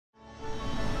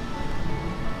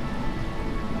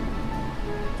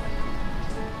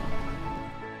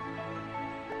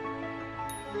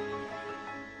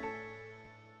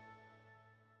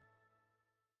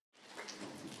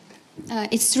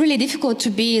It's really difficult to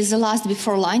be the last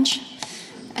before lunch.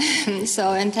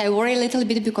 And I worry a little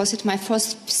bit because it's my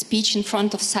first speech in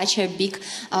front of such a big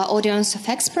audience of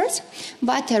experts,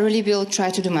 but I really will try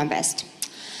to do my best.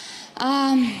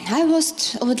 I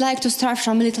would like to start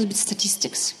from a little bit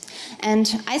statistics.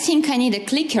 And I think I need a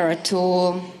clicker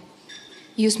to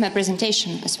use my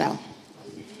presentation as well.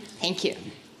 Thank you.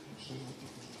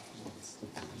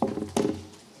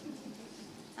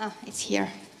 It's here.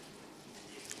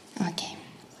 Okay.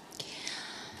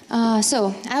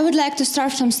 So I would like to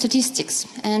start from statistics.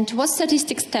 And what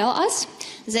statistics tell us?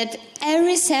 That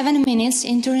every 7 minutes,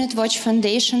 Internet Watch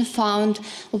Foundation found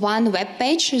one web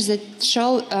page that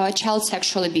shows child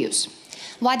sexual abuse.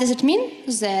 What does it mean?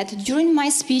 That during my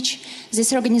speech,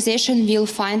 this organization will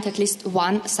find at least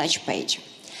one such page.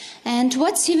 And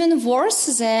what's even worse,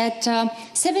 that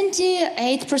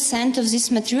 78% of these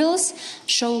materials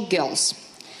show girls.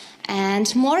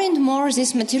 And more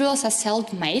these materials are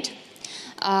self-made.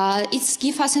 It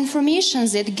gives us information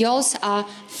that girls are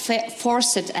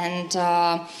forced and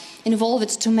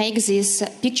involved to make these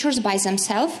pictures by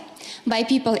themselves, by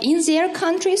people in their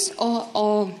countries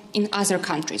or in other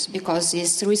countries, because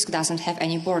this risk doesn't have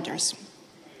any borders.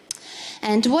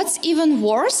 And what's even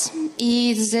worse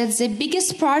is that the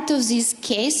biggest part of these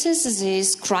cases,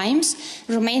 these crimes,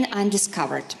 remain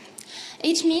undiscovered.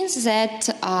 It means that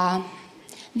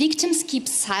victims keep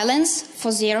silence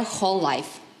for their whole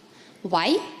life.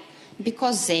 Why?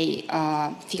 Because they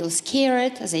feel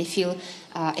scared, they feel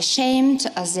ashamed,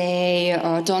 they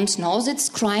don't know that it's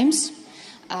crimes,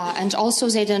 and also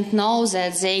they don't know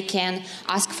that they can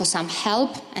ask for some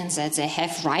help and that they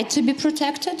have right to be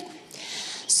protected.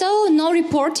 So no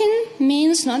reporting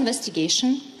means no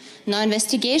investigation. No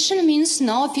investigation means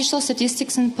no official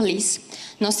statistics and police.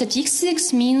 No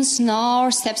statistics means no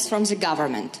steps from the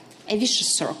government. A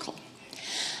vicious circle.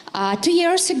 2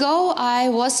 years ago, I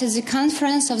was at the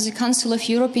conference of the Council of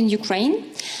Europe in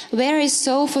Ukraine, where I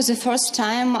saw for the first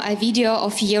time a video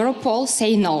of Europol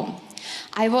say no.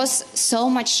 I was so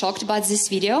much shocked by this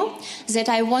video that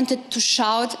I wanted to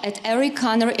shout at every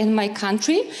corner in my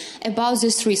country about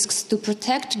these risks to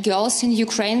protect girls in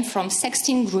Ukraine from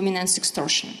sexting, grooming and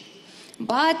sextortion.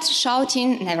 But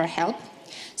shouting never helped.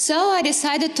 So I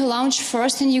decided to launch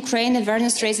first in Ukraine an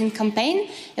awareness-raising campaign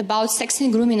about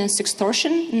sexting, grooming and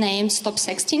sextortion named Stop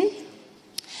Sexting.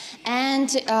 And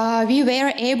we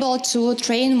were able to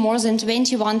train more than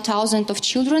 21,000 of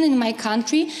children in my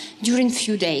country during a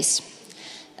few days.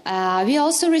 We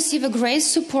also receive a great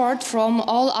support from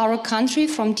all our country,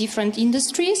 from different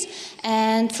industries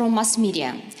and from mass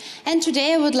media. And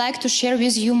today I would like to share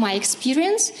with you my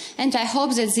experience, and I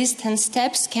hope that these 10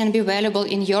 steps can be valuable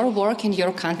in your work in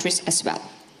your countries as well.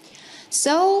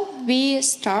 So we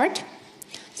start.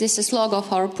 This is logo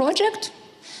of our project.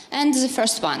 And the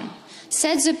first one,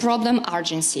 set the problem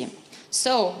urgency.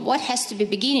 So what has to be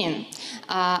beginning?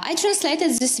 I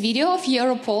translated this video of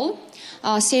Europol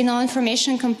Say No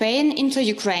Information campaign into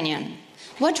Ukrainian.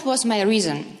 What was my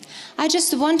reason? I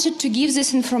just wanted to give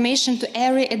this information to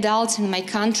every adult in my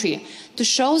country to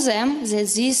show them that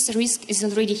this risk is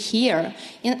already here,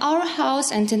 in our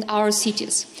house and in our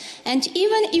cities. And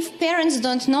even if parents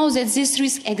don't know that this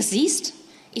risk exists,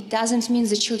 it doesn't mean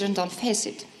the children don't face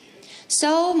it.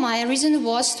 So my reason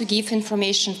was to give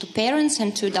information to parents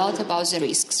and to adults about the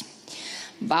risks.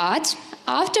 But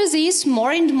after this,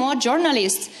 more and more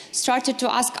journalists started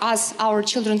to ask us, our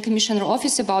Children Commissioner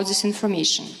Office, about this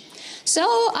information. So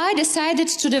I decided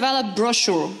to develop a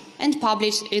brochure and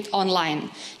publish it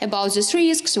online about these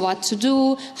risks, what to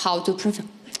do, how to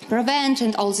prevent,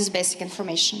 and all this basic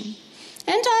information.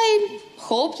 And I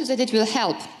hoped that it will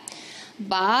help.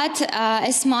 But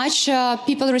as much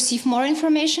people receive more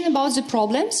information about the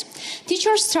problems,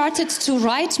 teachers started to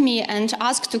write me and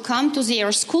ask to come to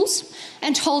their schools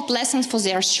and hold lessons for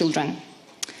their children.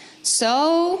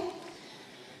 So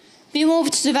we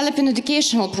moved to develop an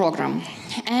educational program.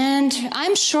 And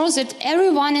I'm sure that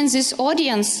everyone in this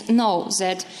audience knows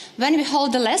that when we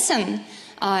hold a lesson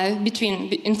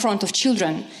in front of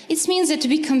children, it means that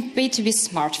we compete with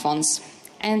smartphones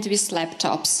and with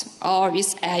laptops or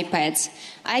with iPads.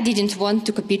 I didn't want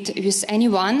to compete with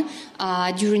anyone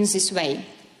during this way.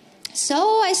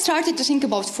 So I started to think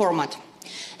about format.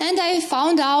 And I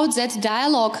found out that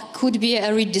dialogue could be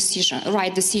a right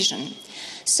decision.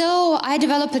 So I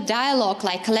developed a dialogue,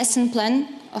 like a lesson plan,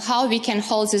 of how we can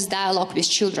hold this dialogue with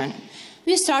children.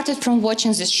 We started from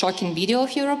watching this shocking video of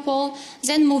Europol,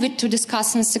 then moved to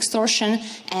discussing sextortion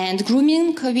and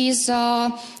grooming with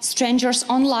strangers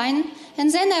online.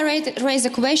 And then I raised a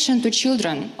question to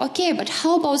children. Okay, but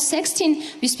how about sexting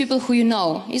with people who you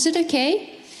know? Is it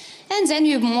okay? And then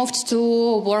we moved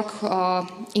to work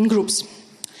in groups.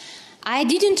 I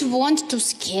didn't want to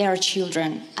scare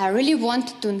children. I really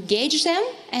wanted to engage them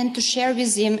and to share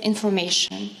with them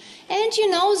information. And you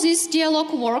know, this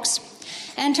dialogue works.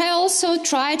 And I also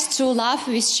tried to laugh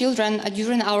with children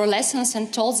during our lessons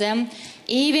and told them,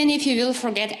 even if you will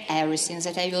forget everything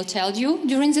that I will tell you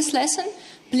during this lesson,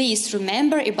 please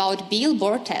remember about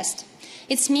billboard test.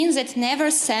 It means that never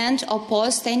send or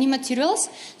post any materials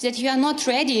that you are not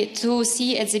ready to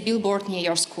see at the billboard near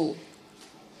your school.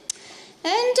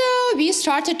 And we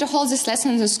started to hold these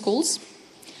lessons in schools.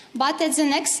 But at the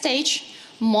next stage,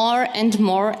 more and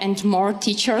more and more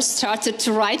teachers started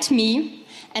to write me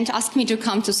and ask me to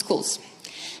come to schools.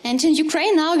 And in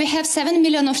Ukraine now we have 7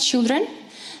 million of children.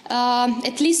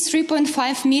 At least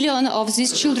 3.5 million of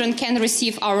these children can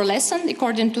receive our lesson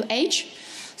according to age.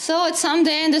 So at some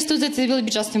day I understood that it will be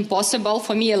just impossible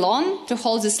for me alone to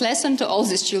hold this lesson to all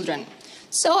these children.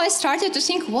 So I started to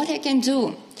think what I can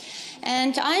do.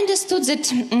 And I understood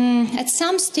that at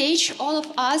some stage all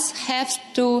of us have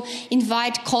to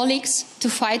invite colleagues to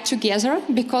fight together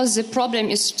because the problem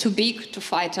is too big to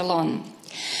fight alone.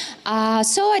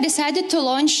 So I decided to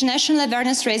launch national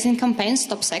awareness raising campaign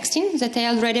Stop Sexting that I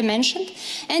already mentioned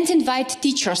and invite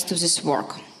teachers to this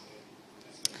work.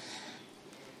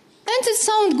 And it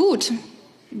sounded good,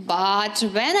 but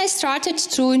when I started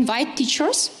to invite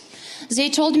teachers, they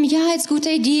told me, yeah, it's a good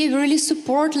idea, we really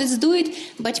support, let's do it,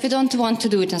 but we don't want to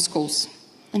do it in schools.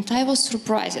 And I was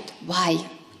surprised. Why?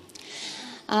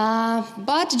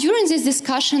 But during this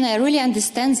discussion, I really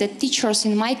understand that teachers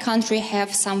in my country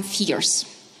have some fears.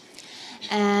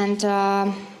 And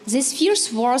these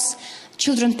fears was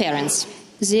children parents.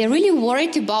 They're really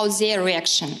worried about their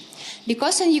reaction.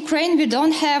 Because in Ukraine we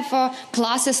don't have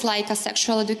classes like a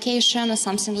sexual education or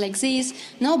something like this.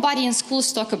 Nobody in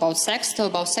schools talk about sex, talk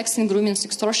about sexting, grooming,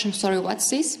 sextortion, sorry, what's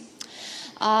this?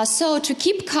 So to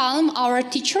keep calm our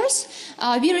teachers,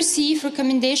 we receive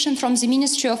recommendation from the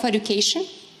Ministry of Education.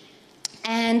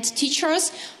 And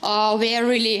teachers were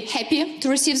really happy to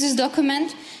receive this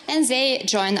document and they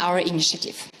joined our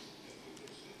initiative.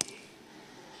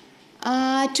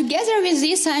 Together with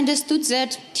this, I understood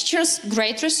that teachers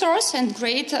great resource and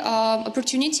great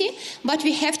opportunity, but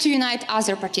we have to unite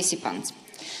other participants.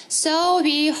 So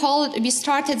we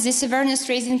started this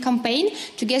awareness-raising campaign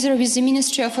together with the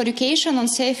Ministry of Education on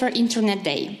Safer Internet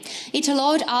Day. It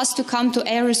allowed us to come to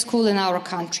every school in our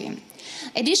country.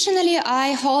 Additionally, I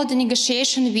held a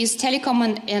negotiation with telecom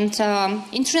and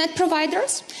internet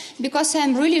providers because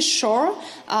I'm really sure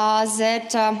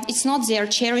that it's not their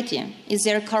charity, it's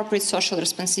their corporate social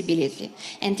responsibility,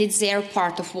 and it's their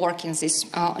part of work in this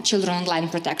children online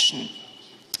protection.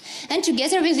 And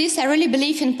together with this, I really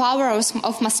believe in power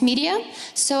of mass media.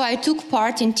 So I took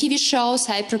part in TV shows,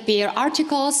 I prepare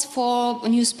articles for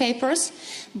newspapers,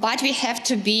 but we have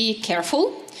to be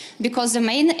careful because the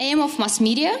main aim of mass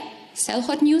media sell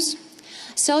hot news.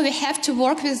 So we have to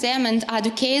work with them and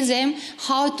educate them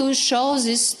how to show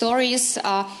these stories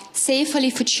safely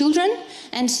for children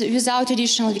and without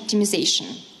additional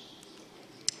victimization.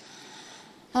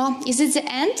 Is it the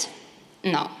end?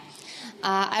 No.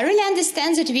 I really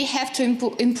understand that we have to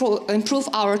improve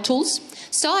our tools.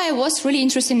 So I was really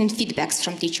interested in feedbacks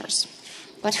from teachers.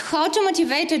 But how to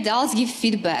motivate adults give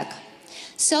feedback?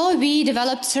 So we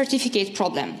developed a certificate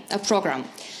program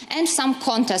and some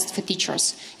contest for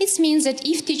teachers. It means that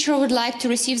if teacher would like to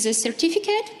receive the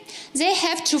certificate, they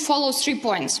have to follow 3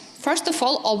 points. First of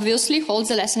all, obviously, hold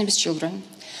the lesson with children.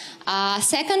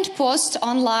 Second, post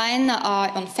online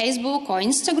on Facebook or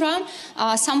Instagram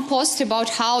some posts about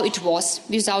how it was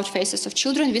without faces of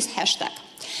children with hashtag.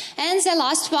 And the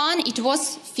last one, it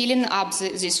was filling up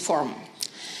this form.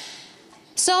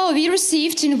 So we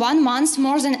received in 1 month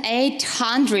more than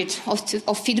 800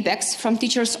 of feedbacks from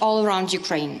teachers all around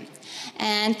Ukraine.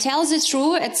 And tell the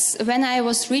truth, when I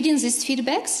was reading these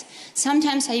feedbacks,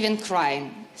 sometimes I even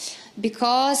cry.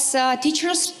 Because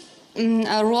teachers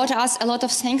wrote us a lot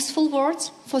of thankful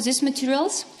words for these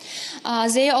materials.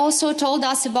 They also told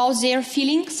us about their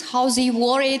feelings, how they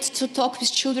worried to talk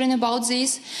with children about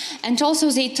this. And also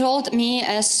they told me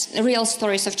real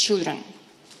stories of children.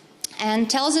 And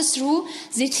tells us through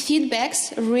that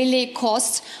feedbacks really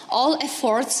cost all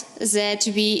efforts that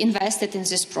we invested in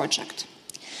this project.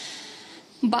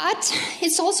 But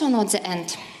it's also not the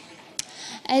end.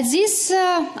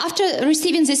 After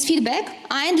receiving this feedback,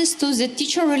 I understood that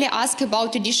teacher really asked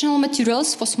about additional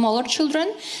materials for smaller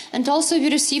children, and also we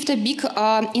received a big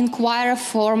inquiry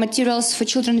for materials for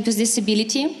children with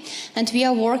disability, and we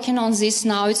are working on this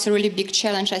now. It's a really big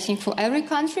challenge, I think, for every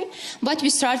country, but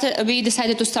we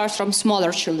decided to start from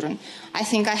smaller children. I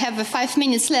think I have 5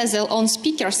 minutes less on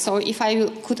speakers, so if I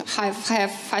could have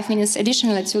 5 minutes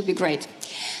additional, it would be great.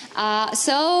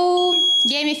 So,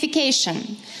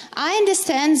 gamification. I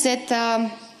understand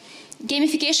that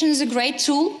gamification is a great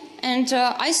tool, and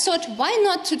I thought, why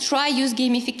not to try use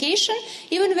gamification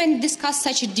even when discuss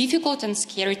such difficult and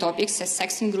scary topics as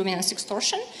sexting, grooming, and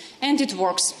sextortion, and it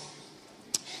works.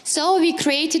 So we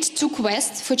created 2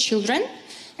 quests for children,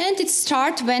 and it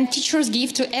starts when teachers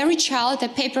give to every child a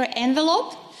paper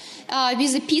envelope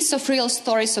with a piece of real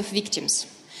stories of victims.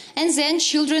 And then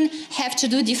children have to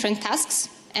do different tasks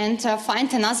and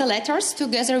find another letters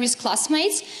together with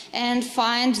classmates and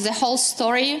find the whole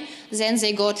story. Then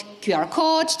they got QR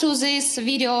code to this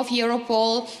video of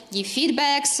Europol, give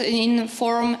feedbacks in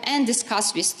form, and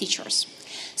discuss with teachers.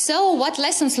 So what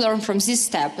lessons learned from this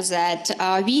step? That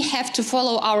we have to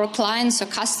follow our clients or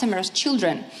customers'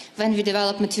 children when we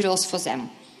develop materials for them.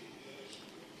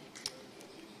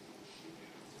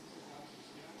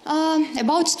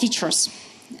 About teachers.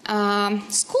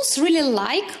 Schools really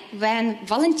like when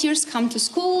volunteers come to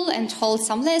school and hold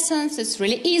some lessons. It's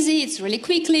really easy, it's really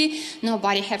quickly,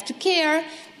 nobody have to care.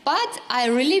 But I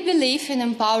really believe in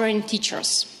empowering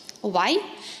teachers. Why?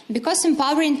 Because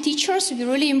empowering teachers, we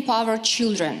really empower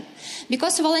children.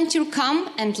 Because volunteers come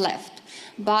and left.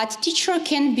 But teacher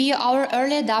can be our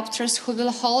early adopters who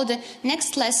will hold the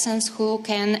next lessons, who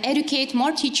can educate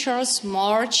more teachers,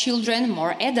 more children,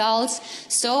 more adults.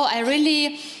 So I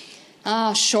really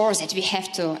sure that we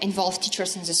have to involve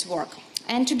teachers in this work.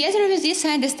 And together with this,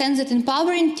 I understand that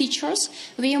empowering teachers,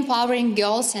 we empowering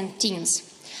girls and teens.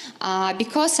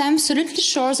 Because I'm absolutely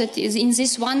sure that in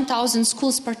these 1,000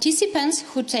 schools participants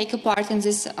who take a part in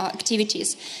these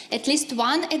activities, at least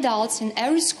one adult in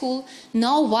every school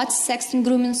know what sexting,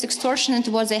 grooming, sextortion, and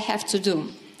what they have to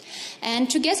do. And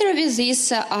together with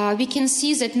this, we can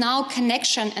see that now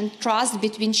connection and trust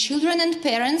between children and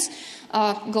parents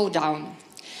go down.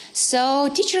 So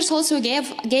teachers also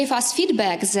gave us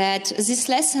feedback that these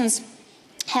lessons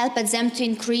helped them to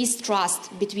increase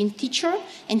trust between teacher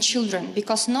and children,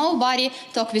 because nobody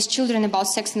talks with children about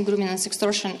sexting, grooming, and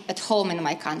sextortion at home in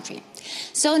my country.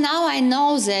 So now I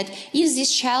know that if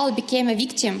this child became a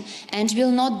victim and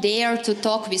will not dare to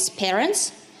talk with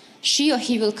parents, she or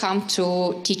he will come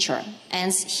to teacher,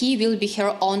 and he will be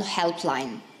her own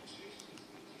helpline.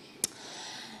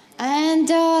 And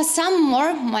some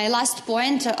more, my last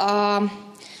point,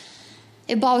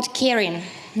 about caring,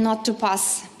 not to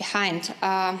pass behind.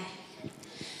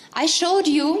 I showed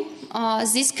you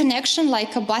this connection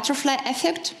like a butterfly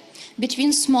effect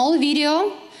between small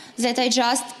video that I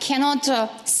just cannot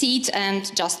see it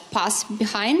and just pass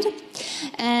behind.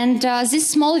 And this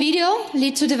small video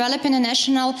led to developing a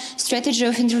national strategy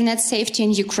of internet safety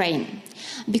in Ukraine.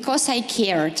 Because I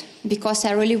cared, because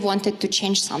I really wanted to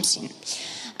change something.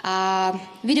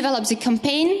 We developed the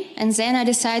campaign, and then I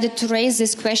decided to raise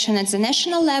this question at the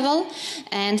national level,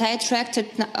 and I attracted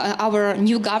our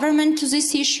new government to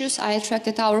these issues. I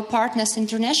attracted our partners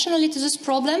internationally to this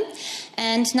problem,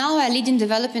 and now I lead in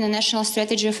developing a national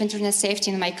strategy of internet safety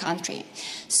in my country.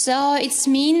 So it's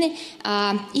mean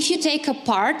if you take a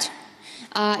part,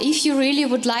 if you really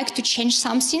would like to change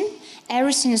something,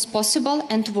 everything is possible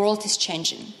and the world is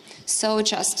changing. So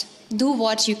just do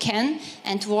what you can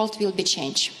and the world will be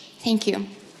changed. Thank you.